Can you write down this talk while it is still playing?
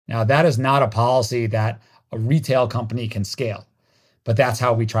Now, that is not a policy that a retail company can scale, but that's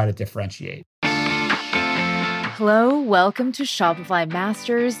how we try to differentiate. Hello, welcome to Shopify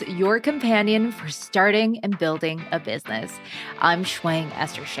Masters, your companion for starting and building a business. I'm Shuang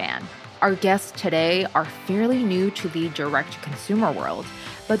Esther Shan. Our guests today are fairly new to the direct-to-consumer world,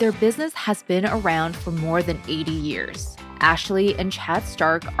 but their business has been around for more than 80 years. Ashley and Chad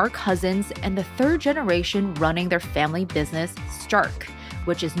Stark are cousins and the third generation running their family business, Stark,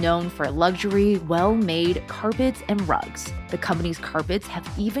 which is known for luxury, well-made carpets and rugs. The company's carpets have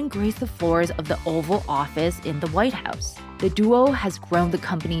even graced the floors of the Oval Office in the White House. The duo has grown the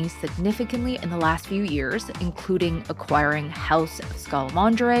company significantly in the last few years, including acquiring House of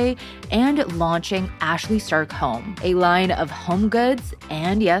Scalamandre and launching Ashley Stark Home, a line of home goods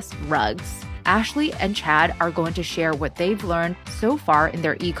and, yes, rugs. Ashley and Chad are going to share what they've learned so far in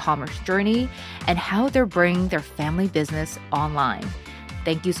their e-commerce journey and how they're bringing their family business online.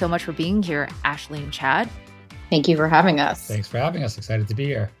 Thank you so much for being here, Ashley and Chad. Thank you for having us. Thanks for having us. Excited to be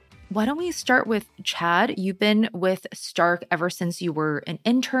here. Why don't we start with Chad? You've been with Stark ever since you were an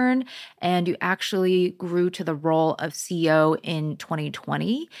intern, and you actually grew to the role of CEO in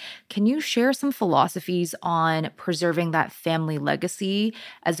 2020. Can you share some philosophies on preserving that family legacy,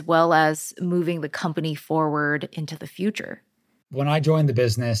 as well as moving the company forward into the future? When I joined the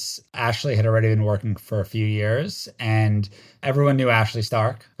business, Ashley had already been working for a few years, and everyone knew Ashley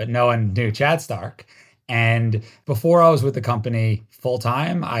Stark, but no one knew Chad Stark. And before I was with the company full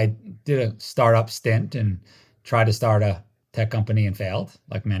time, I did a startup stint and tried to start a tech company and failed,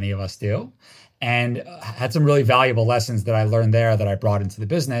 like many of us do, and had some really valuable lessons that I learned there that I brought into the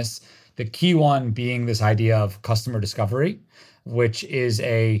business. The key one being this idea of customer discovery, which is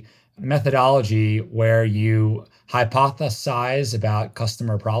a methodology where you hypothesize about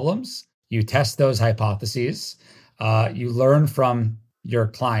customer problems, you test those hypotheses, you learn from your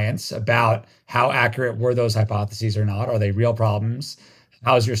clients about how accurate were those hypotheses or not. Are they real problems?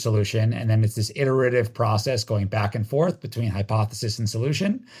 How's your solution? And then it's this iterative process going back and forth between hypothesis and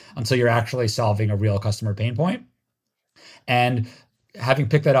solution until you're actually solving a real customer pain point. And having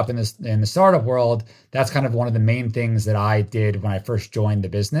picked that up in the startup world, that's kind of one of the main things that I did when I first joined the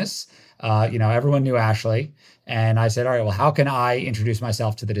business. Everyone knew Ashley, and I said, all right, well, how can I introduce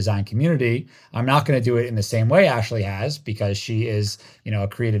myself to the design community? I'm not going to do it in the same way Ashley has, because she is, a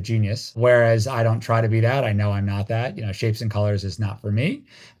creative genius. Whereas I don't try to be that. I know I'm not that. Shapes and colors is not for me.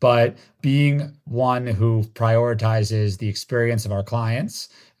 But being one who prioritizes the experience of our clients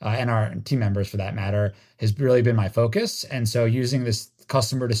and our team members, for that matter, has really been my focus. And so using this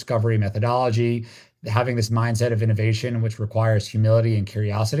customer discovery methodology, having this mindset of innovation, which requires humility and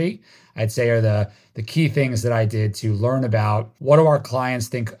curiosity, I'd say are the key things that I did to learn about what do our clients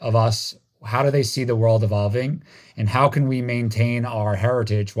think of us, how do they see the world evolving, and how can we maintain our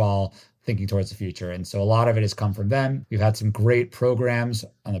heritage while thinking towards the future. And so a lot of it has come from them. We've had some great programs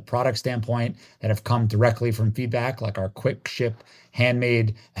on the product standpoint that have come directly from feedback, like our quick ship,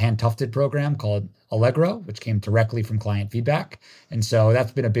 handmade, hand tufted program called Allegro, which came directly from client feedback. And so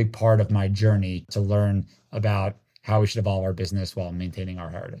that's been a big part of my journey to learn about how we should evolve our business while maintaining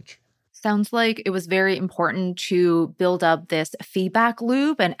our heritage. Sounds like it was very important to build up this feedback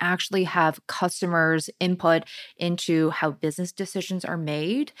loop and actually have customers' input into how business decisions are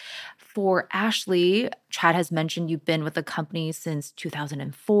made. For Ashley, Chad has mentioned you've been with the company since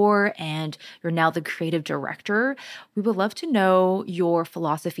 2004 and you're now the creative director. We would love to know your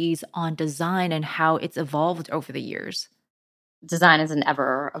philosophies on design and how it's evolved over the years. Design is an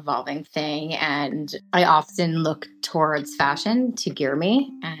ever-evolving thing, and I often look towards fashion to gear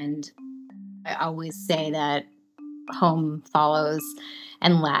me. And I always say that home follows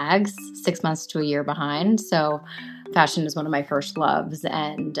and lags 6 months to a year behind. So fashion is one of my first loves,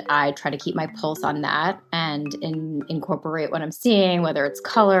 and I try to keep my pulse on that and incorporate what I'm seeing, whether it's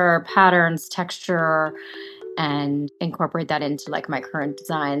color, patterns, texture, and incorporate that into like my current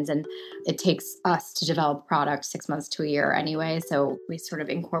designs. And it takes us to develop product 6 months to a year anyway. So we sort of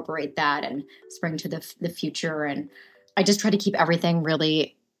incorporate that and spring to the future. And I just try to keep everything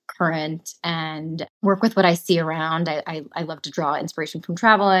really current and work with what I see around. I love to draw inspiration from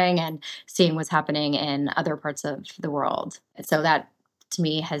traveling and seeing what's happening in other parts of the world. And so that to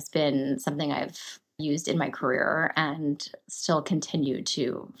me has been something I've used in my career and still continue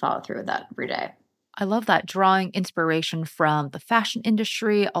to follow through with that every day. I love that, drawing inspiration from the fashion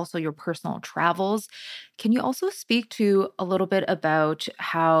industry, also your personal travels. Can you also speak to a little bit about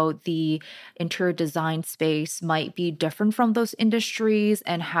how the interior design space might be different from those industries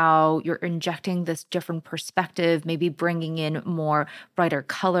and how you're injecting this different perspective, maybe bringing in more brighter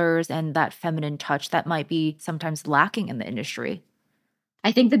colors and that feminine touch that might be sometimes lacking in the industry?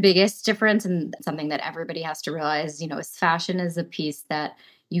 I think the biggest difference, and something that everybody has to realize, is fashion is a piece that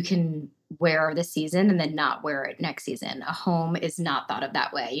you can wear this season and then not wear it next season. A home is not thought of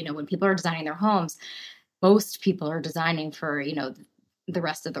that way. When people are designing their homes, most people are designing for, the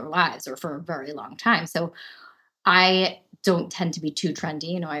rest of their lives or for a very long time. So I don't tend to be too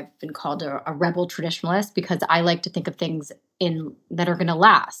trendy. I've been called a rebel traditionalist because I like to think of things in that are going to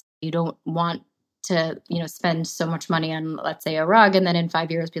last. You don't want to, spend so much money on, let's say, a rug, and then in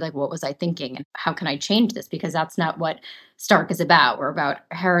 5 years be like, what was I thinking? And how can I change this? Because that's not what Stark is about. We're about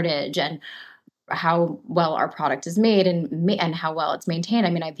heritage and how well our product is made and how well it's maintained. I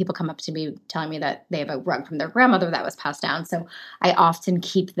mean, people come up to me telling me that they have a rug from their grandmother that was passed down. So I often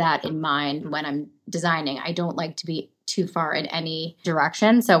keep that in mind when I'm designing. I don't like to be too far in any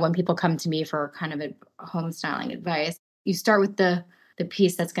direction. So when people come to me for kind of a home styling advice, you start with the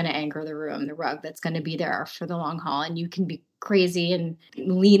piece that's going to anchor the room, the rug that's going to be there for the long haul. And you can be crazy and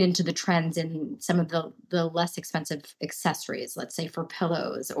lean into the trends in some of the less expensive accessories, let's say for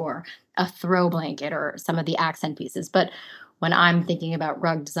pillows or a throw blanket or some of the accent pieces. But when I'm thinking about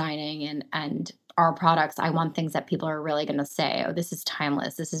rug designing and our products, I want things that people are really going to say, oh, this is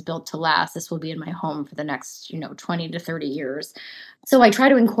timeless. This is built to last. This will be in my home for the next, 20 to 30 years. So I try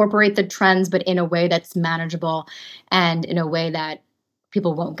to incorporate the trends, but in a way that's manageable and in a way that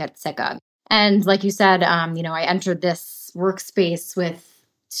people won't get sick of. And like you said, I entered this workspace with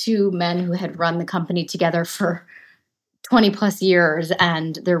two men who had run the company together for 20 plus years.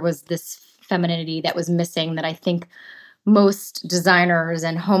 And there was this femininity that was missing that I think most designers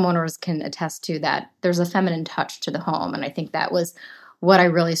and homeowners can attest to, that there's a feminine touch to the home. And I think that was what I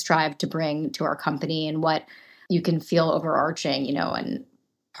really strive to bring to our company and what you can feel overarching, and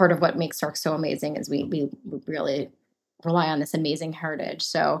part of what makes Stark so amazing is we really rely on this amazing heritage.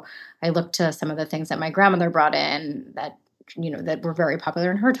 So I look to some of the things that my grandmother brought in that, that were very popular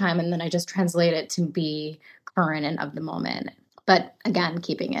in her time. And then I just translate it to be current and of the moment. But again,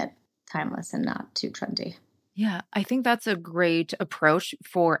 keeping it timeless and not too trendy. Yeah, I think that's a great approach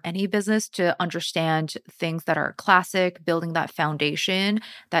for any business to understand things that are classic, building that foundation,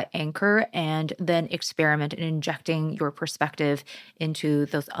 that anchor, and then experiment and injecting your perspective into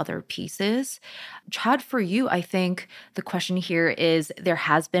those other pieces. Chad, for you, I think the question here is there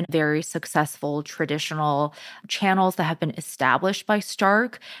has been very successful traditional channels that have been established by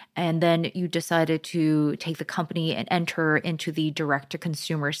Stark, and then you decided to take the company and enter into the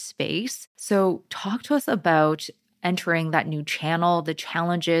direct-to-consumer space. So talk to us about entering that new channel, the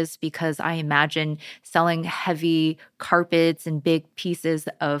challenges, because I imagine selling heavy carpets and big pieces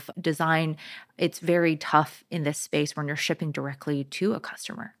of design, it's very tough in this space when you're shipping directly to a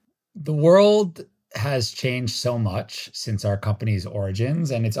customer. The world has changed so much since our company's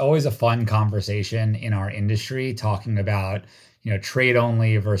origins, and it's always a fun conversation in our industry talking about, trade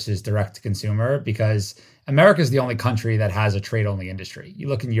only versus direct to consumer, because America is the only country that has a trade only industry. You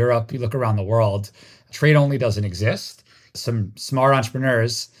look in Europe, you look around the world, trade only doesn't exist. Some smart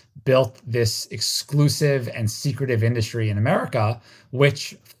entrepreneurs built this exclusive and secretive industry in America,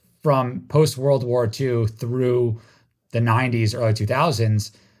 which from post World War II through the 90s, early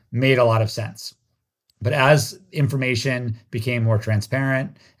 2000s made a lot of sense. But as information became more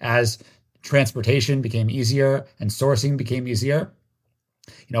transparent, as transportation became easier and sourcing became easier,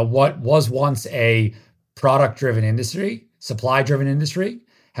 what was once a product-driven industry, supply-driven industry,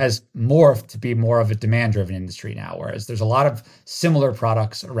 has morphed to be more of a demand-driven industry now, whereas there's a lot of similar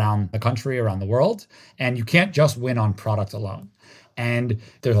products around the country, around the world, and you can't just win on product alone. And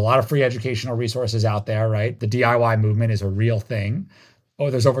there's a lot of free educational resources out there, right? The DIY movement is a real thing.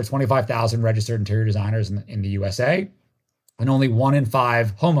 There's over 25,000 registered interior designers in the USA, and only 1 in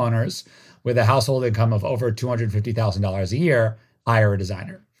 5 homeowners with a household income of over $250,000 a year hire a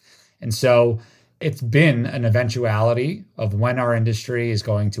designer. And so it's been an eventuality of when our industry is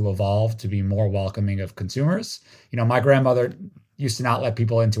going to evolve to be more welcoming of consumers. My grandmother used to not let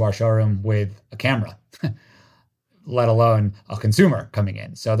people into our showroom with a camera, let alone a consumer coming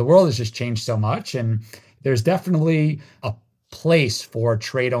in. So the world has just changed so much, and there's definitely a place for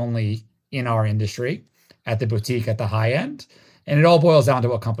trade only in our industry at the boutique, at the high end. And it all boils down to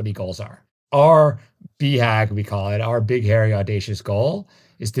what company goals are. Our BHAG, we call it, our big, hairy, audacious goal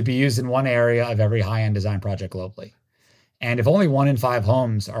is to be used in one area of every high-end design project globally. And if only 1 in 5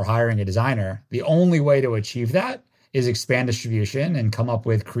 homes are hiring a designer, the only way to achieve that is expand distribution and come up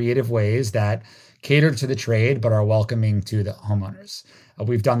with creative ways that cater to the trade but are welcoming to the homeowners.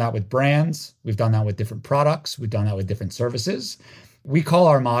 We've done that with brands. We've done that with different products. We've done that with different services. We call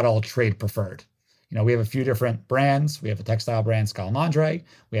our model trade preferred. We have a few different brands. We have a textile brand, Scalamandre.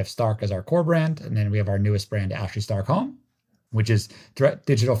 We have Stark as our core brand. And then we have our newest brand, Ashley Stark Home. which is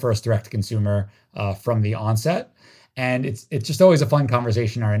digital first direct to consumer from the onset. And it's just always a fun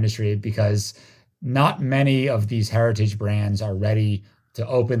conversation in our industry because not many of these heritage brands are ready to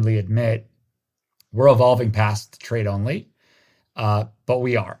openly admit we're evolving past trade only, but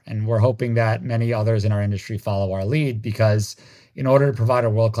we are. And we're hoping that many others in our industry follow our lead because in order to provide a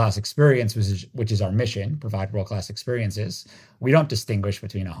world-class experience, which is our mission, provide world-class experiences, we don't distinguish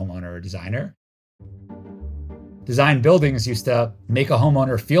between a homeowner or a designer. Design buildings used to make a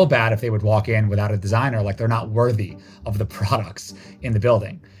homeowner feel bad if they would walk in without a designer, like they're not worthy of the products in the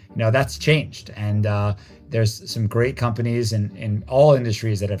building. That's changed. And there's some great companies in all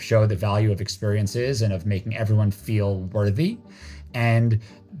industries that have showed the value of experiences and of making everyone feel worthy. And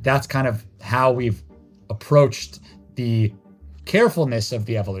that's kind of how we've approached the carefulness of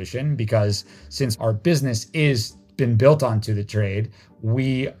the evolution, because since our business is been built onto the trade,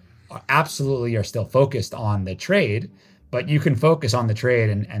 we absolutely are still focused on the trade, but you can focus on the trade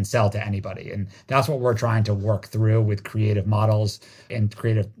and sell to anybody. And that's what we're trying to work through with creative models and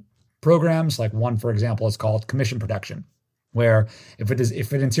creative programs. Like one, for example, is called commission protection, where if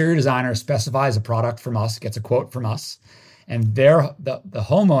an interior designer specifies a product from us, gets a quote from us, and the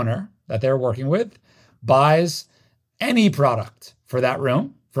homeowner that they're working with buys any product for that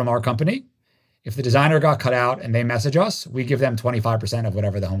room from our company, if the designer got cut out and they message us, we give them 25% of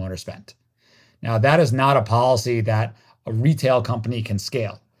whatever the homeowner spent. Now, that is not a policy that a retail company can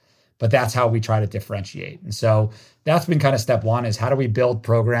scale, but that's how we try to differentiate. And so that's been kind of step one, is how do we build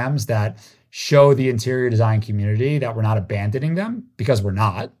programs that show the interior design community that we're not abandoning them, because we're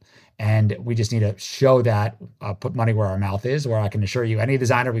not. And we just need to show that, put money where our mouth is, where I can assure you any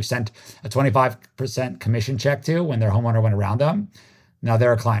designer we've sent a 25% commission check to when their homeowner went around them, now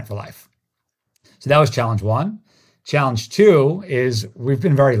they're a client for life. So that was challenge one. Challenge two is we've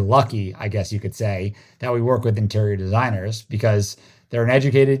been very lucky, I guess you could say, that we work with interior designers because they're an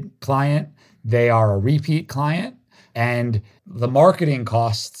educated client, they are a repeat client, and the marketing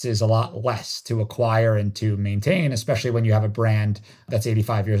costs is a lot less to acquire and to maintain, especially when you have a brand that's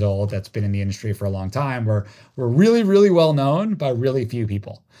 85 years old, that's been in the industry for a long time, where we're really, really well known by really few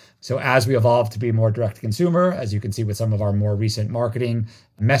people. So as we evolve to be more direct to consumer, as you can see with some of our more recent marketing,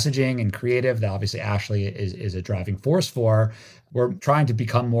 messaging, and creative that obviously Ashley is a driving force for, we're trying to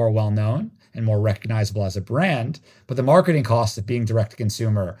become more well known and more recognizable as a brand. But the marketing costs of being direct to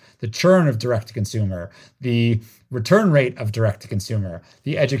consumer, the churn of direct to consumer, the return rate of direct to consumer,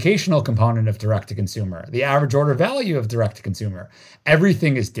 the educational component of direct to consumer, the average order value of direct to consumer,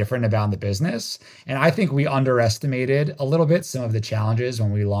 everything is different about the business. And I think we underestimated a little bit some of the challenges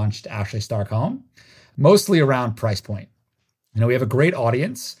when we launched Ashley Stark Home, mostly around price point. We have a great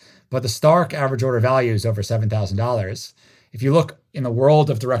audience, but the Stark average order value is over $7,000. If you look in the world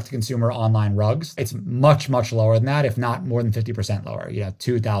of direct-to-consumer online rugs, it's much, much lower than that, if not more than 50% lower, $2,000,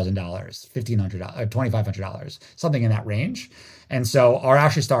 $1,500, $2,500, something in that range. And so our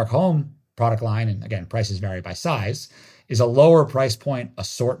Ashley Stark Home product line, and again, prices vary by size, is a lower price point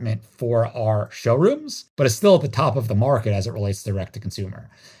assortment for our showrooms, but it's still at the top of the market as it relates to direct-to-consumer.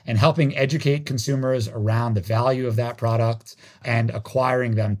 And helping educate consumers around the value of that product and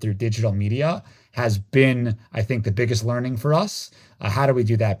acquiring them through digital media has been, I think, the biggest learning for us. How do we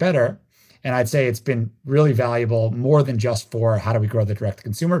do that better? And I'd say it's been really valuable, more than just for how do we grow the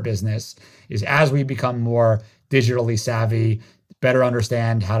direct-to-consumer business, is as we become more digitally savvy, better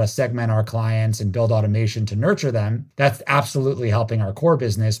understand how to segment our clients and build automation to nurture them, that's absolutely helping our core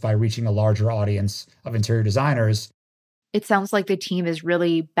business by reaching a larger audience of interior designers. It sounds like the team is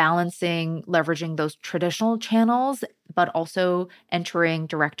really balancing, leveraging those traditional channels, but also entering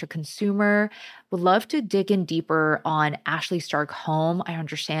direct to consumer. Would love to dig in deeper on Ashley Stark Home. I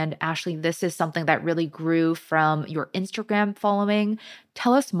understand, Ashley, this is something that really grew from your Instagram following.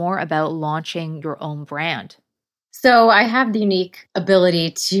 Tell us more about launching your own brand. So I have the unique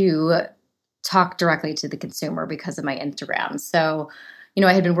ability to talk directly to the consumer because of my Instagram. So,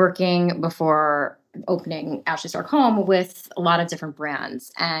 I had been working before opening Ashley Stark Home with a lot of different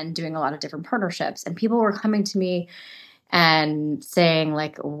brands and doing a lot of different partnerships. And people were coming to me and saying,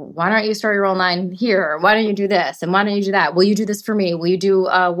 like, why don't you start your own line here? Why don't you do this? And why don't you do that? Will you do this for me? Will you do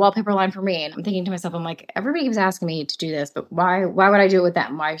a wallpaper line for me? And I'm thinking to myself, I'm like, everybody keeps asking me to do this, but why would I do it with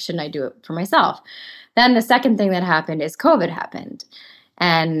them? Why shouldn't I do it for myself? Then the second thing that happened is COVID happened.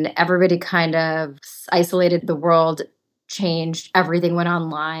 And everybody kind of isolated, the world changed, everything went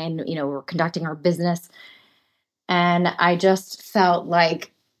online, we're conducting our business. And I just felt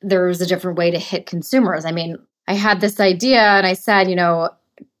like there was a different way to hit consumers. I mean, I had this idea and I said,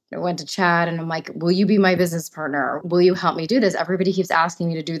 I went to Chad and I'm like, will you be my business partner? Will you help me do this? Everybody keeps asking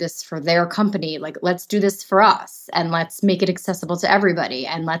me to do this for their company. Like, let's do this for us and let's make it accessible to everybody.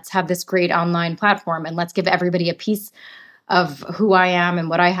 And let's have this great online platform and let's give everybody a piece of who I am and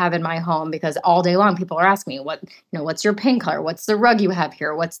what I have in my home, because all day long people are asking me, what's your paint color? What's the rug you have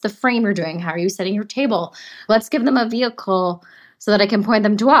here? What's the frame you're doing? How are you setting your table? Let's give them a vehicle so that I can point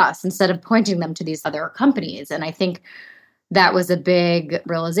them to us instead of pointing them to these other companies. And I think that was a big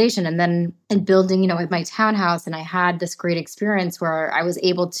realization. And then in building, with my townhouse, and I had this great experience where I was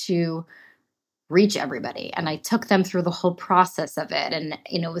able to reach everybody and I took them through the whole process of it. And,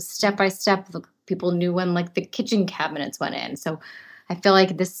 it was step by step. People knew when like the kitchen cabinets went in. So I feel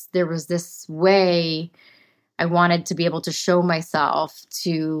like there was this way I wanted to be able to show myself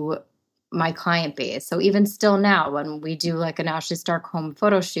to my client base. So even still now, when we do like an Ashley Stark home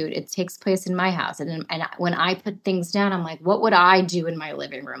photo shoot, it takes place in my house. And when I put things down, I'm like, what would I do in my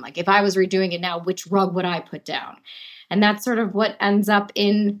living room? Like if I was redoing it now, which rug would I put down? And that's sort of what ends up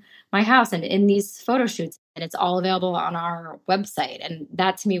in my house and in these photo shoots. And it's all available on our website. And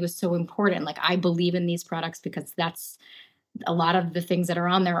that to me was so important. Like I believe in these products because that's a lot of the things that are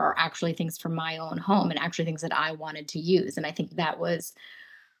on there are actually things from my own home and actually things that I wanted to use. And I think that was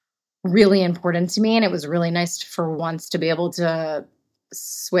really important to me. And it was really nice for once to be able to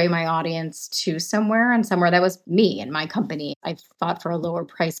sway my audience to somewhere that was me and my company. I fought for a lower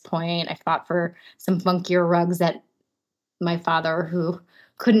price point. I fought for some funkier rugs that my father, who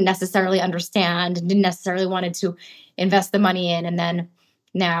couldn't necessarily understand and didn't necessarily wanted to invest the money in. And then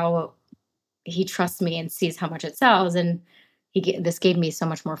now he trusts me and sees how much it sells. And this gave me so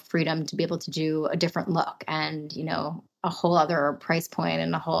much more freedom to be able to do a different look and, a whole other price point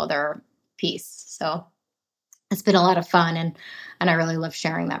and a whole other piece. So it's been a lot of fun. And I really love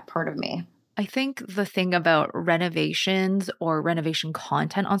sharing that part of me. I think the thing about renovations or renovation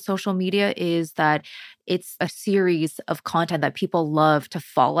content on social media is that it's a series of content that people love to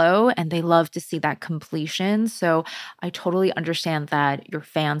follow and they love to see that completion. So I totally understand that your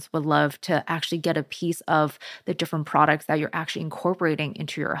fans would love to actually get a piece of the different products that you're actually incorporating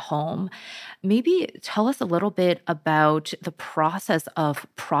into your home. Maybe tell us a little bit about the process of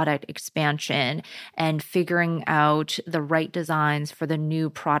product expansion and figuring out the right designs for the new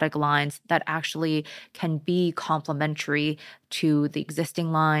product lines that actually can be complementary to the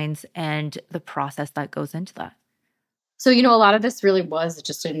existing lines and the process that goes into that. So, a lot of this really was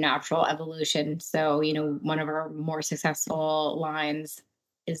just a natural evolution. So, one of our more successful lines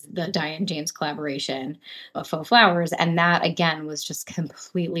is the Diane James collaboration of faux flowers. And that, again, was just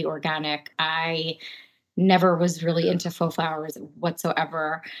completely organic. I never was really into faux flowers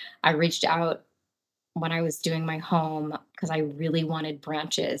whatsoever. I reached out when I was doing my home because I really wanted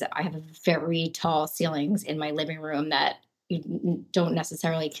branches. I have very tall ceilings in my living room that you don't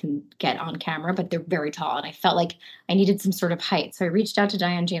necessarily can get on camera, but they're very tall. And I felt like I needed some sort of height. So I reached out to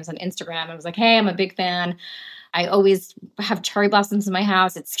Diane James on Instagram. I was like, hey, I'm a big fan. I always have cherry blossoms in my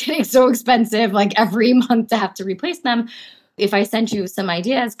house. It's getting so expensive, like every month to have to replace them. If I sent you some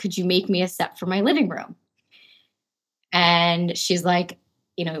ideas, could you make me a set for my living room? And she's like,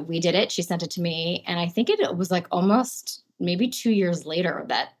 we did it. She sent it to me. And I think it was like almost maybe 2 years later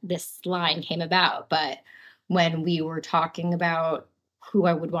that this line came about. But when we were talking about who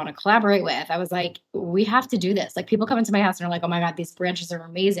I would want to collaborate with, I was like, we have to do this. Like people come into my house and are like, oh my God, these branches are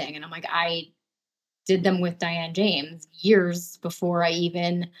amazing. And I'm like, I did them with Diane James years before I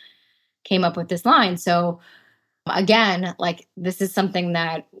even came up with this line. So again, like this is something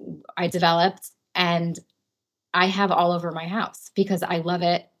that I developed and I have all over my house because I love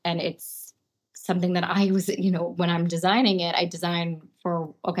it. And it's something that I was, when I'm designing it, I design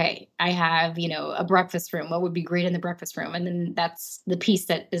for, okay, I have, a breakfast room. What would be great in the breakfast room? And then that's the piece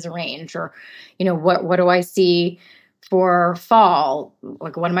that is arranged or, what do I see for fall?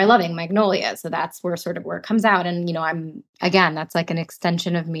 Like, what am I loving? Magnolia. So that's where it comes out. And, that's like an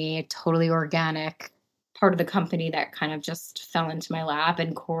extension of me, totally organic part of the company that kind of just fell into my lap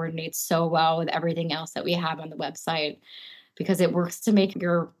and coordinates so well with everything else that we have on the website because it works to make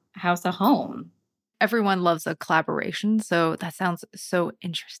your house a home. Everyone loves a collaboration, so that sounds so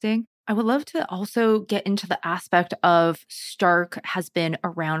interesting. I would love to also get into the aspect of Stark has been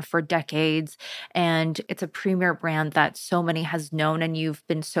around for decades and it's a premier brand that so many has known and you've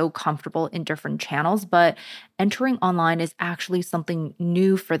been so comfortable in different channels, but entering online is actually something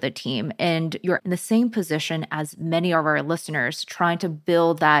new for the team. And you're in the same position as many of our listeners trying to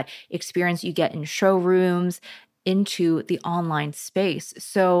build that experience you get in showrooms into the online space.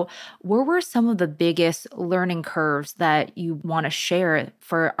 So where were some of the biggest learning curves that you want to share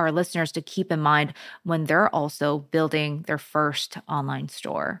for our listeners to keep in mind when they're also building their first online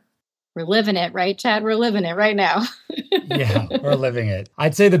store? We're living it, right, Chad? We're living it right now. Yeah, we're living it.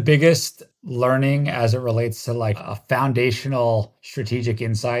 I'd say the biggest learning as it relates to like a foundational strategic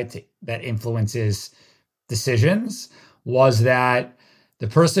insight that influences decisions was that the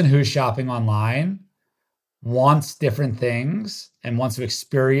person who's shopping online wants different things and wants to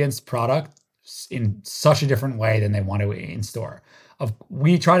experience product in such a different way than they want to in store.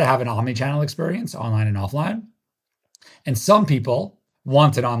 We try to have an omni-channel experience, online and offline. And some people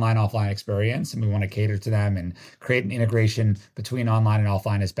want an online offline experience, and we want to cater to them and create an integration between online and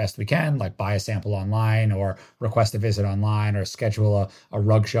offline as best we can, like buy a sample online or request a visit online or schedule a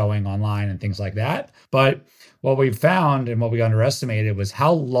rug showing online and things like that. But what we found and what we underestimated was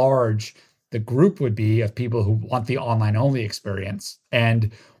how large the group would be of people who want the online only experience,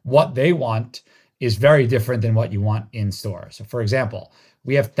 and what they want is very different than what you want in store. So for example,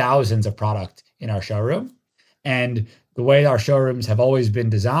 we have thousands of product in our showroom, and the way our showrooms have always been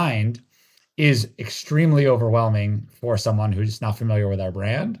designed is extremely overwhelming for someone who's not familiar with our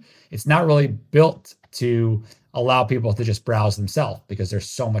brand. It's not really built to allow people to just browse themselves because there's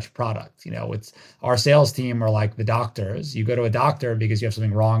so much product. It's our sales team are like the doctors. You go to a doctor because you have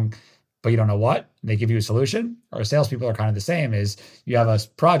something wrong, but you don't know what. They give you a solution. Our salespeople are kind of the same. Is you have a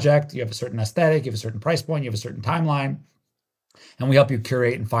project, you have a certain aesthetic, you have a certain price point, you have a certain timeline, and we help you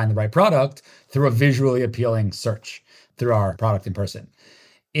curate and find the right product through a visually appealing search through our product in person.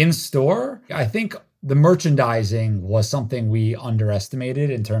 In store, I think the merchandising was something we underestimated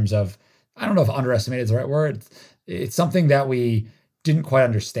in terms of, I don't know if underestimated is the right word. It's something that we didn't quite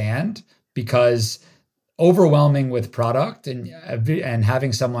understand because overwhelming with product and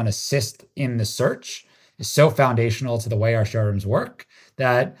having someone assist in the search is so foundational to the way our showrooms work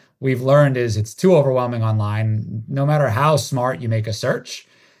that we've learned is it's too overwhelming online. No matter how smart you make a search,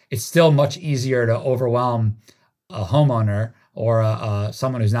 it's still much easier to overwhelm a homeowner or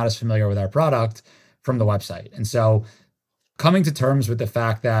someone who's not as familiar with our product from the website. And so coming to terms with the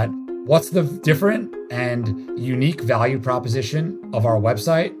fact that what's the different and unique value proposition of our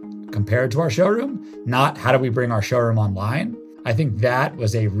website compared to our showroom, not how do we bring our showroom online. I think that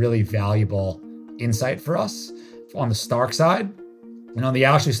was a really valuable insight for us on the Stark side. And on the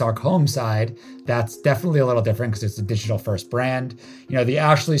Ashley Stark Home side, that's definitely a little different because it's a digital first brand. The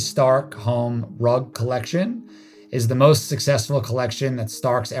Ashley Stark Home rug collection is the most successful collection that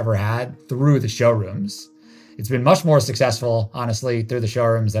Stark's ever had through the showrooms. It's been much more successful, honestly, through the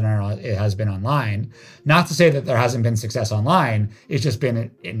showrooms than it has been online. Not to say that there hasn't been success online. It's just been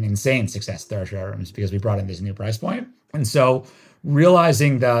an insane success through our showrooms because we brought in this new price point. And so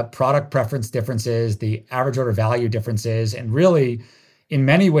realizing the product preference differences, the average order value differences, and really, in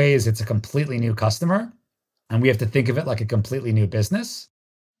many ways, it's a completely new customer. And we have to think of it like a completely new business.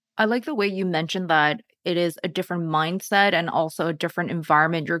 I like the way you mentioned that it is a different mindset and also a different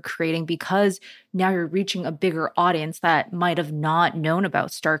environment you're creating because now you're reaching a bigger audience that might have not known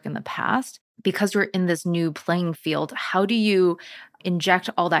about Stark in the past. Because you're in this new playing field, how do you inject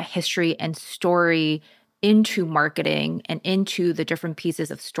all that history and story into marketing and into the different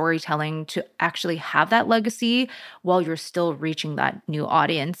pieces of storytelling to actually have that legacy while you're still reaching that new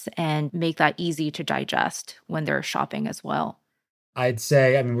audience and make that easy to digest when they're shopping as well? I'd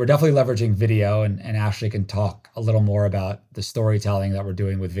say, we're definitely leveraging video, and Ashley can talk a little more about the storytelling that we're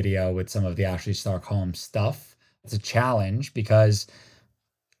doing with video with some of the Ashley Stark Home stuff. It's a challenge because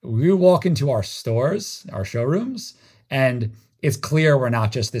we walk into our stores, our showrooms, and it's clear we're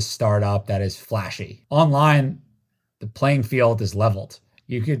not just this startup that is flashy. Online, the playing field is leveled.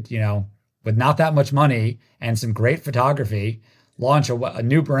 You could, with not that much money and some great photography, launch a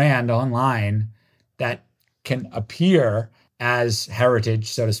new brand online that can appear as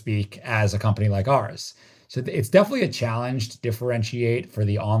heritage, so to speak, as a company like ours. So it's definitely a challenge to differentiate for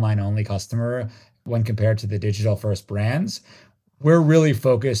the online only customer when compared to the digital first brands. We're really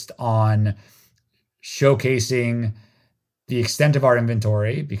focused on showcasing the extent of our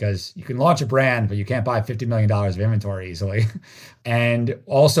inventory because you can launch a brand, but you can't buy $50 million of inventory easily. And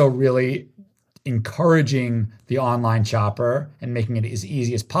also really encouraging the online shopper and making it as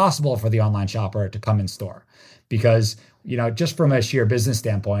easy as possible for the online shopper to come in store. Because, just from a sheer business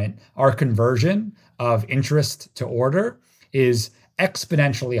standpoint, our conversion of interest to order is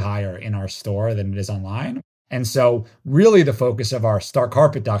exponentially higher in our store than it is online. And so really the focus of our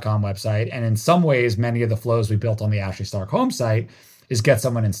starkcarpet.com website, and in some ways, many of the flows we built on the Ashley Stark Home site, is get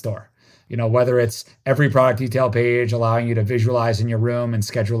someone in store. Whether it's every product detail page allowing you to visualize in your room and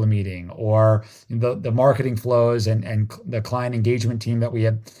schedule a meeting, or the marketing flows and the client engagement team that we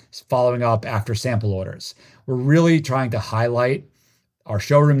have following up after sample orders. We're really trying to highlight our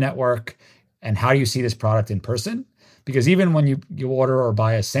showroom network and how you see this product in person, because even when you order or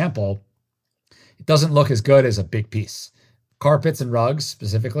buy a sample, it doesn't look as good as a big piece. Carpets and rugs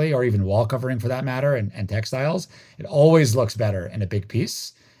specifically, or even wall covering for that matter, and textiles, it always looks better in a big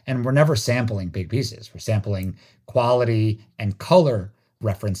piece. And we're never sampling big pieces. We're sampling quality and color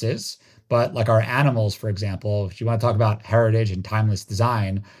references. But like our animals, for example, if you want to talk about heritage and timeless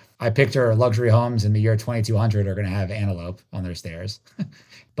design, I picture luxury homes in the year 2200 are going to have antelope on their stairs.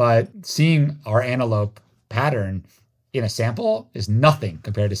 But seeing our antelope pattern in a sample is nothing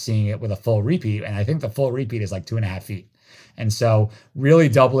compared to seeing it with a full repeat. And I think the full repeat is like 2.5 feet. And so really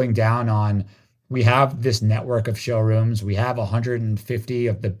doubling down on, we have this network of showrooms. We have 150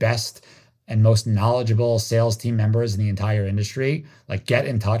 of the best and most knowledgeable sales team members in the entire industry. Like, get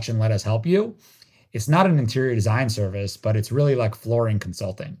in touch and let us help you. It's not an interior design service, but it's really like flooring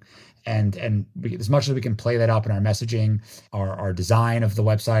consulting. And as much as we can play that up in our messaging, our design of the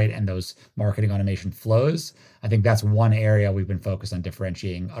website and those marketing automation flows, I think that's one area we've been focused on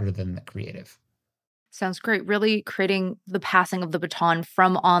differentiating other than the creative. Sounds great. Really creating the passing of the baton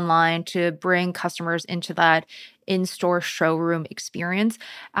from online to bring customers into that in-store showroom experience.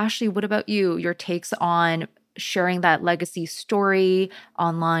 Ashley, what about you? Your takes on sharing that legacy story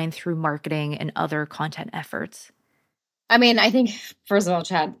online through marketing and other content efforts? I mean, I think, first of all,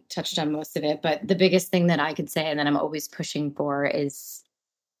 Chad touched on most of it, but the biggest thing that I could say and that I'm always pushing for is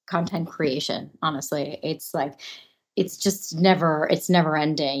content creation. Honestly, it's like, it's never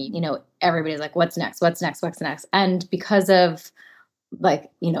ending. Everybody's like, what's next? What's next? What's next? And because of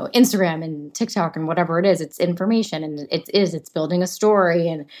Instagram and TikTok and whatever it is, it's information, and it's building a story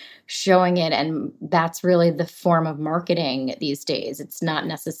and showing it. And that's really the form of marketing these days. It's not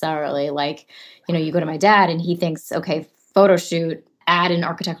necessarily like, you go to my dad and he thinks, okay, photo shoot, add an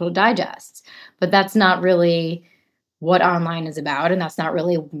Architectural Digest, but that's not really what online is about. And that's not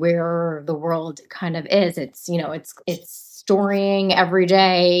really where the world kind of is. It's storing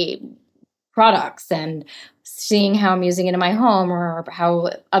everyday products and seeing how I'm using it in my home or how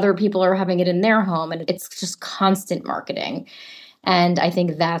other people are having it in their home. And it's just constant marketing. And I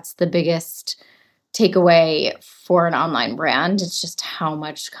think that's the biggest takeaway for an online brand. It's just how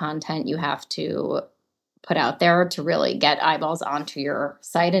much content you have to put out there to really get eyeballs onto your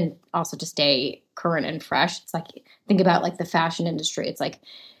site and also to stay current and fresh. It's like, think about like the fashion industry. It's like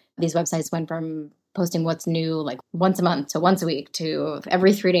these websites went from posting what's new like once a month to once a week to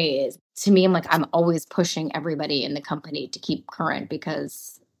every 3 days. To me, I'm always pushing everybody in the company to keep current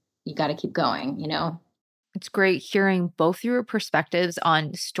because you got to keep going, It's great hearing both your perspectives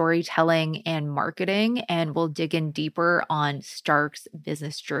on storytelling and marketing, and we'll dig in deeper on Stark's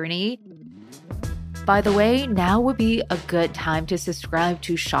business journey. By the way, now would be a good time to subscribe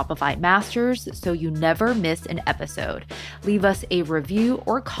to Shopify Masters so you never miss an episode. Leave us a review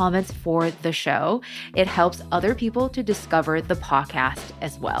or comments for the show. It helps other people to discover the podcast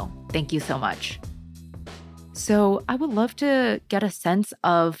as well. Thank you so much. So I would love to get a sense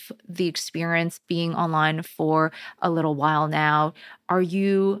of the experience being online for a little while now. Are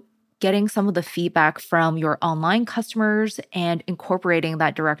you getting some of the feedback from your online customers and incorporating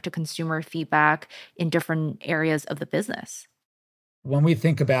that direct-to-consumer feedback in different areas of the business? When we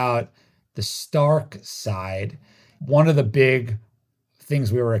think about the Stark side, one of the big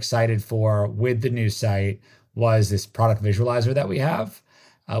things we were excited for with the new site was this product visualizer that we have,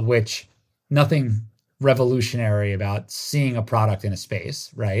 which nothing revolutionary about seeing a product in a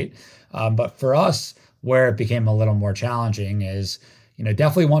space, right? But for us, where it became a little more challenging is,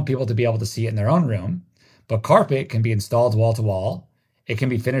 definitely want people to be able to see it in their own room, but carpet can be installed wall to wall. It can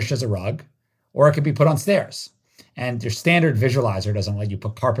be finished as a rug, or it can be put on stairs. And your standard visualizer doesn't let you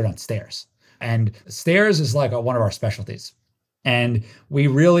put carpet on stairs. And stairs is like one of our specialties. And we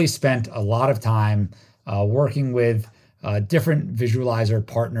really spent a lot of time working with different visualizer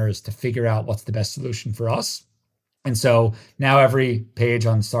partners to figure out what's the best solution for us. And so now every page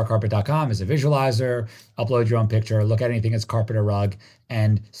on starcarpet.com is a visualizer. Upload your own picture, look at anything as carpet or rug,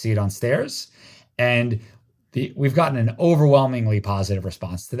 and see it on stairs. And we've gotten an overwhelmingly positive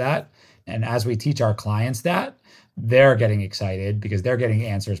response to that. And as we teach our clients that, they're getting excited because they're getting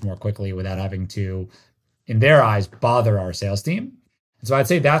answers more quickly without having to, in their eyes, bother our sales team. And so I'd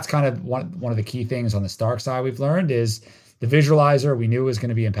say that's kind of one of the key things on the Stark side we've learned is the visualizer we knew was going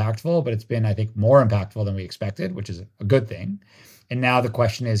to be impactful, but it's been, I think, more impactful than we expected, which is a good thing. And now the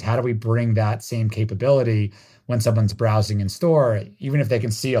question is, how do we bring that same capability when someone's browsing in store? Even if they can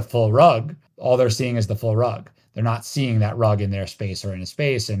see a full rug, all they're seeing is the full rug. They're not seeing that rug in their space or in a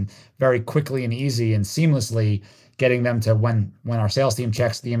space. And very quickly and easy and seamlessly getting them to, when our sales team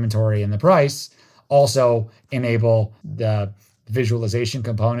checks the inventory and the price, also enable the visualization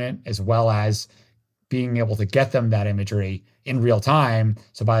component as well as being able to get them that imagery in real time.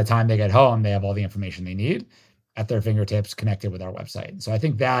 So by the time they get home, they have all the information they need at their fingertips connected with our website. So I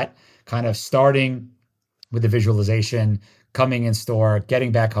think that kind of starting with the visualization, coming in store,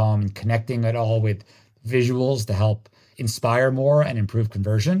 getting back home, and connecting it all with visuals to help inspire more and improve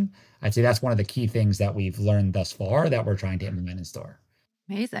conversion. I'd say that's one of the key things that we've learned thus far that we're trying to implement in store.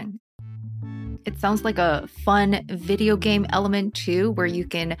 Amazing. It sounds like a fun video game element too, where you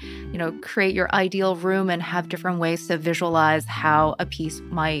can, create your ideal room and have different ways to visualize how a piece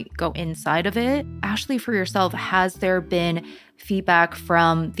might go inside of it. Ashley, for yourself, has there been feedback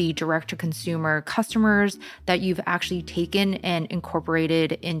from the direct-to-consumer customers that you've actually taken and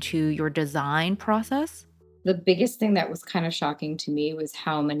incorporated into your design process? The biggest thing that was kind of shocking to me was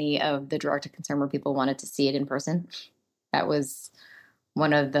how many of the direct-to-consumer people wanted to see it in person. That was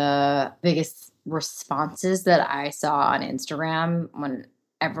one of the biggest responses that I saw on Instagram.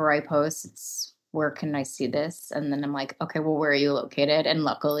 Whenever I post, it's, where can I see this? And then I'm like, okay, well, where are you located? And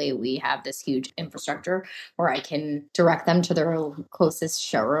luckily we have this huge infrastructure where I can direct them to their closest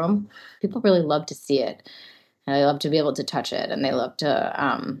showroom. People really love to see it, and they love to be able to touch it, and they love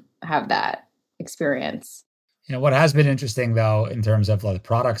to have that experience. What has been interesting, though, in terms of the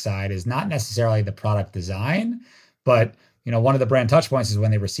product side is not necessarily the product design, but one of the brand touch points is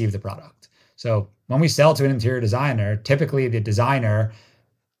when they receive the product. So when we sell to an interior designer, typically the designer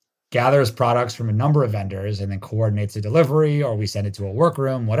gathers products from a number of vendors and then coordinates a delivery, or we send it to a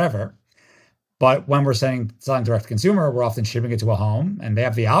workroom, whatever. But when we're selling direct to consumer, we're often shipping it to a home, and they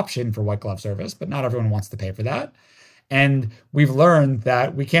have the option for white glove service, but not everyone wants to pay for that. And we've learned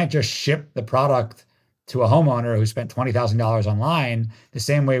that we can't just ship the product to a homeowner who spent $20,000 online the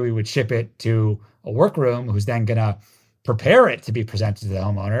same way we would ship it to a workroom who's then going to prepare it to be presented to the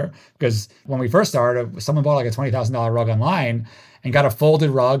homeowner. Because when we first started, someone bought like a $20,000 rug online and got a folded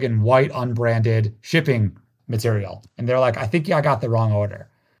rug in white unbranded shipping material. And they're like, I think I got the wrong order.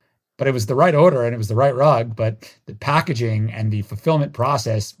 But it was the right order and it was the right rug, but the packaging and the fulfillment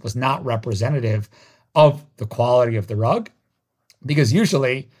process was not representative of the quality of the rug, because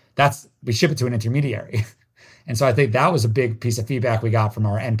usually we ship it to an intermediary. And so I think that was a big piece of feedback we got from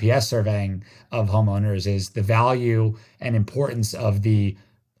our NPS surveying of homeowners, is the value and importance of the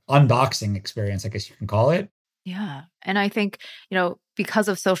unboxing experience, I guess you can call it. Yeah. And I think, because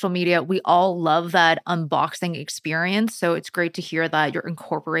of social media, we all love that unboxing experience. So it's great to hear that you're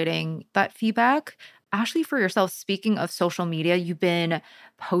incorporating that feedback. Ashley, for yourself, speaking of social media, you've been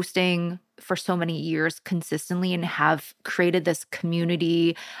posting for so many years consistently and have created this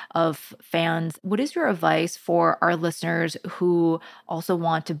community of fans. What is your advice for our listeners who also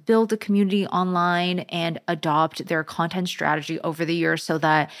want to build a community online and adopt their content strategy over the years so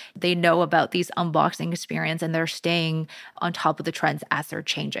that they know about these unboxing experience and they're staying on top of the trends as they're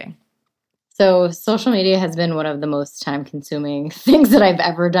changing? So social media has been one of the most time-consuming things that I've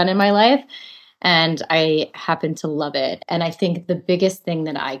ever done in my life. And I happen to love it. And I think the biggest thing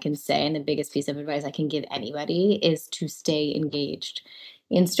that I can say, and the biggest piece of advice I can give anybody, is to stay engaged.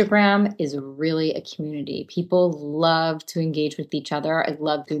 Instagram is really a community. People love to engage with each other. I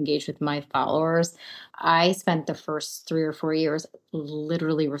love to engage with my followers. I spent the first 3 or 4 years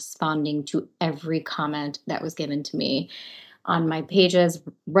literally responding to every comment that was given to me on my pages,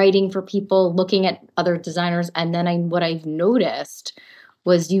 writing for people, looking at other designers. And then what I've noticed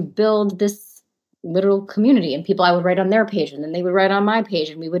was you build this literal community, and people I would write on their page, and then they would write on my page,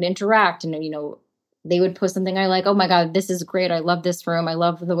 and we would interact. And they would post something I like, oh my God, this is great, I love this room, I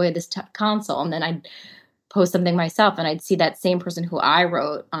love the way this console. And then I'd post something myself, and I'd see that same person who I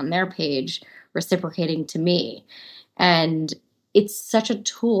wrote on their page reciprocating to me. And it's such a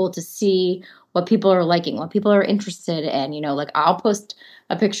tool to see what people are liking, what people are interested in. I'll post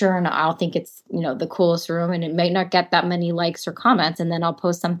a picture and I'll think it's the coolest room, and it might not get that many likes or comments, and then I'll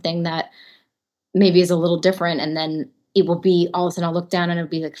post something that maybe is a little different, and then it will be, all of a sudden I'll look down and it'll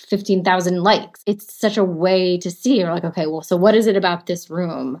be like 15,000 likes. It's such a way to see. You're like, okay, well, so what is it about this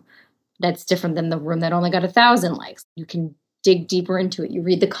room that's different than the room that only got 1,000 likes? You can dig deeper into it. You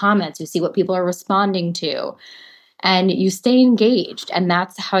read the comments, you see what people are responding to, and you stay engaged. And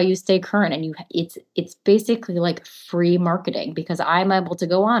that's how you stay current. And it's basically like free marketing, because I'm able to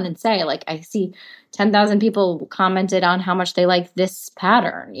go on and say, like, I see 10,000 people commented on how much they like this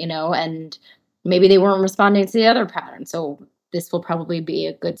pattern, and maybe they weren't responding to the other pattern. So this will probably be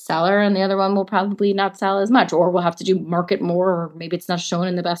a good seller, and the other one will probably not sell as much, or we'll have to market more, or maybe it's not shown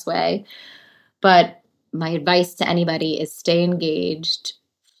in the best way. But my advice to anybody is stay engaged,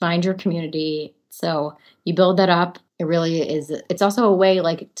 find your community. So you build that up. It really is. It's also a way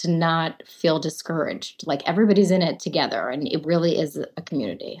to not feel discouraged. Like, everybody's in it together, and it really is a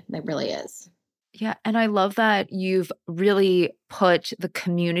community. It really is. Yeah, and I love that you've really put the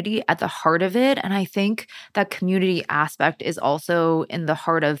community at the heart of it. And I think that community aspect is also in the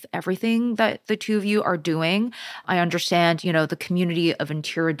heart of everything that the two of you are doing. I understand, the community of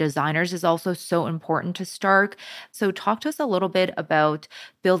interior designers is also so important to Stark. So, talk to us a little bit about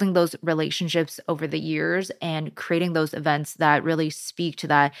building those relationships over the years and creating those events that really speak to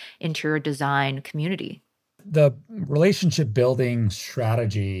that interior design community. The relationship building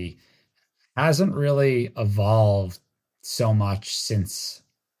strategy hasn't really evolved so much since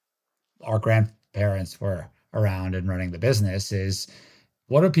our grandparents were around and running the business. Is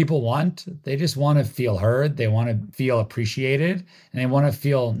what do people want? They just want to feel heard, they want to feel appreciated, and they want to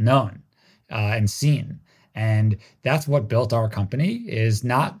feel known and seen. And that's what built our company, is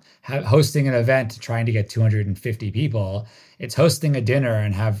not hosting an event trying to get 250 people. It's hosting a dinner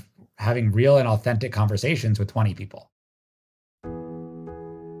and having real and authentic conversations with 20 people.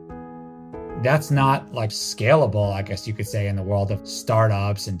 That's not like scalable, I guess you could say, in the world of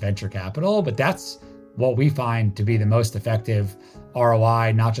startups and venture capital, but that's what we find to be the most effective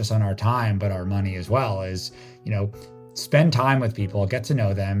ROI, not just on our time, but our money as well, is, spend time with people, get to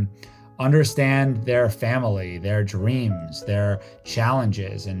know them, understand their family, their dreams, their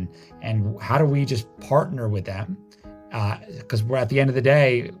challenges, and how do we just partner with them? Because we're, at the end of the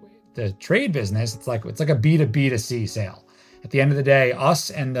day, the trade business, it's like a B2B2C sale. At the end of the day,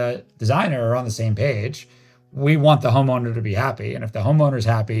 us and the designer are on the same page. We want the homeowner to be happy. And if the homeowner's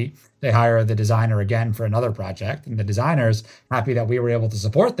happy, they hire the designer again for another project. And the designer's happy that we were able to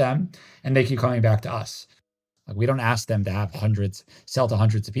support them, and they keep coming back to us. Like, we don't ask them to have sell to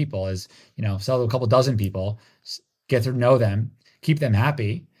hundreds of people, sell to a couple dozen people, get to know them, keep them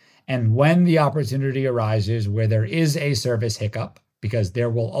happy. And when the opportunity arises where there is a service hiccup, because there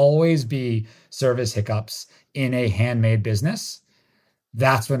will always be service hiccups in a handmade business,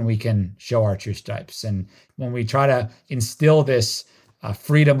 that's when we can show our true stripes. And when we try to instill this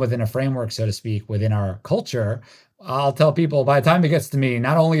freedom within a framework, so to speak, within our culture, I'll tell people, by the time it gets to me,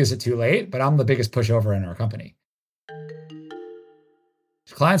 not only is it too late, but I'm the biggest pushover in our company.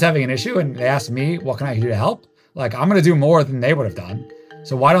 If clients having an issue and they ask me, what can I do to help? Like, I'm going to do more than they would have done.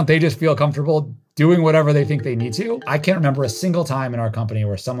 So why don't they just feel comfortable doing whatever they think they need to? I can't remember a single time in our company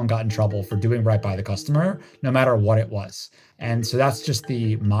where someone got in trouble for doing right by the customer, no matter what it was. And so that's just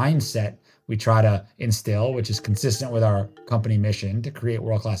the mindset we try to instill, which is consistent with our company mission to create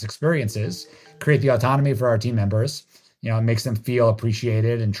world-class experiences, create the autonomy for our team members. It makes them feel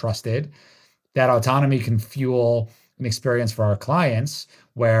appreciated and trusted. That autonomy can fuel an experience for our clients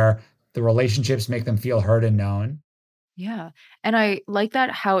where the relationships make them feel heard and known. Yeah. And I like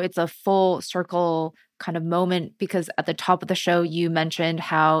that how it's a full circle kind of moment, because at the top of the show, you mentioned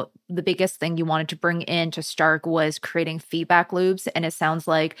how the biggest thing you wanted to bring into Stark was creating feedback loops. And it sounds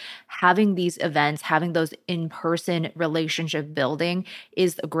like having these events, having those in-person relationship building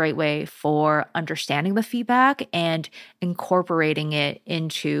is a great way for understanding the feedback and incorporating it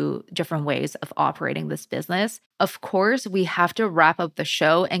into different ways of operating this business. Of course, we have to wrap up the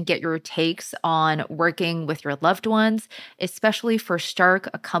show and get your takes on working with your loved ones, especially for Stark,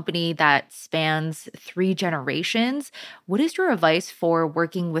 a company that spans 3 generations. What is your advice for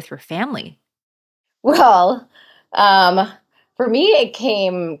working with your family? Well, for me, it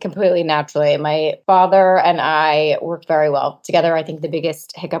came completely naturally. My father and I worked very well together. I think the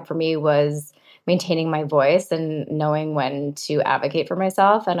biggest hiccup for me was maintaining my voice and knowing when to advocate for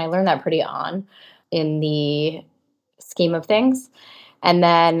myself. And I learned that pretty on in the scheme of things. And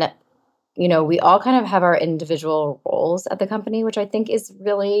then we all kind of have our individual roles at the company, which I think is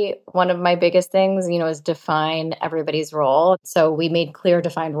really one of my biggest things, is define everybody's role. So we made clear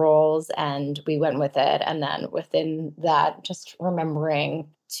defined roles and we went with it. And then within that, just remembering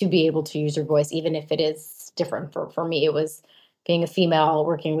to be able to use your voice, even if it is different. For me, it was being a female,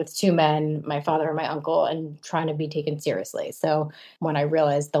 working with 2 men, my father and my uncle, and trying to be taken seriously. So when I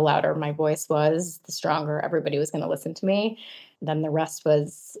realized the louder my voice was, the stronger everybody was going to listen to me. Then the rest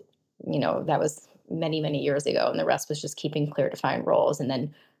was that was many, many years ago. And the rest was just keeping clear, defined roles and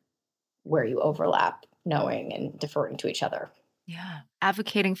then where you overlap, knowing and deferring to each other. Yeah.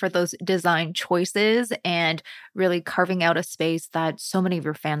 Advocating for those design choices and really carving out a space that so many of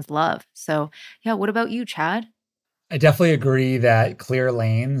your fans love. So, yeah, what about you, Chad? I definitely agree that clear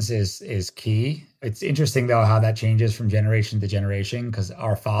lanes is key. It's interesting, though, how that changes from generation to generation, because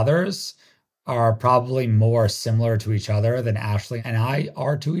our fathers are probably more similar to each other than Ashley and I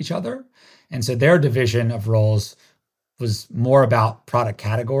are to each other. And so their division of roles was more about product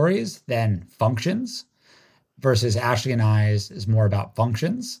categories than functions, versus Ashley and I's is more about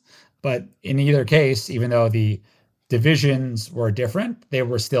functions. But in either case, even though the divisions were different, they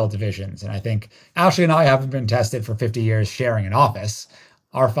were still divisions. And I think Ashley and I haven't been tested for 50 years sharing an office.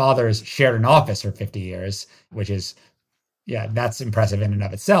 Our fathers shared an office for 50 years, which is, yeah, that's impressive in and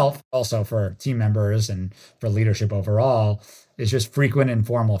of itself. Also for team members and for leadership overall, is just frequent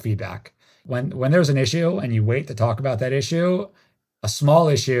informal feedback. When there's an issue and you wait to talk about that issue, a small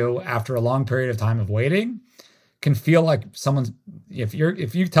issue after a long period of time of waiting can feel like someone's, if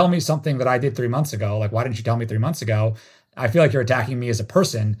you tell me something that I did 3 months ago, like, why didn't you tell me 3 months ago? I feel like you're attacking me as a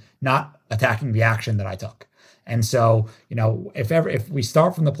person, not attacking the action that I took. And so, if we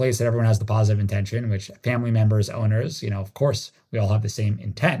start from the place that everyone has the positive intention, which family members, owners, of course, we all have the same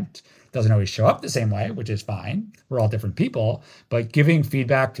intent. Doesn't always show up the same way, which is fine. We're all different people, but giving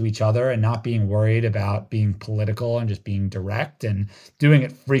feedback to each other and not being worried about being political and just being direct and doing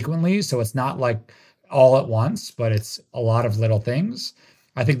it frequently. So it's not like all at once, but it's a lot of little things.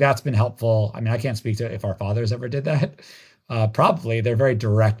 I think that's been helpful. I mean, I can't speak to if our fathers ever did that. Probably they're very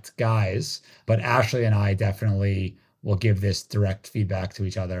direct guys, but Ashley and I definitely will give this direct feedback to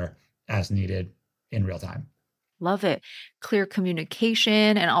each other as needed in real time. Love it. Clear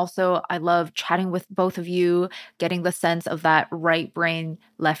communication. And also, I love chatting with both of you, getting the sense of that right brain,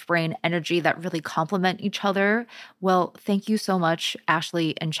 left brain energy that really complement each other. Well, thank you so much,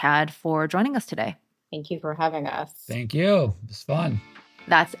 Ashley and Chad, for joining us today. Thank you for having us. Thank you. It was fun.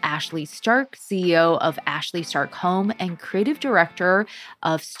 That's Ashley Stark, CEO of Ashley Stark Home and Creative Director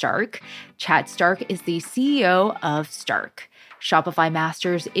of Stark. Chad Stark is the CEO of Stark. Shopify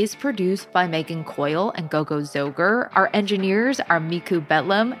Masters is produced by Megan Coyle and Gogo Zoger. Our engineers are Miku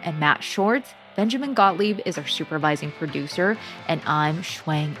Betlam and Matt Shorts. Benjamin Gottlieb is our supervising producer, and I'm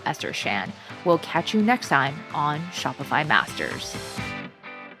Shuang Estershan. We'll catch you next time on Shopify Masters.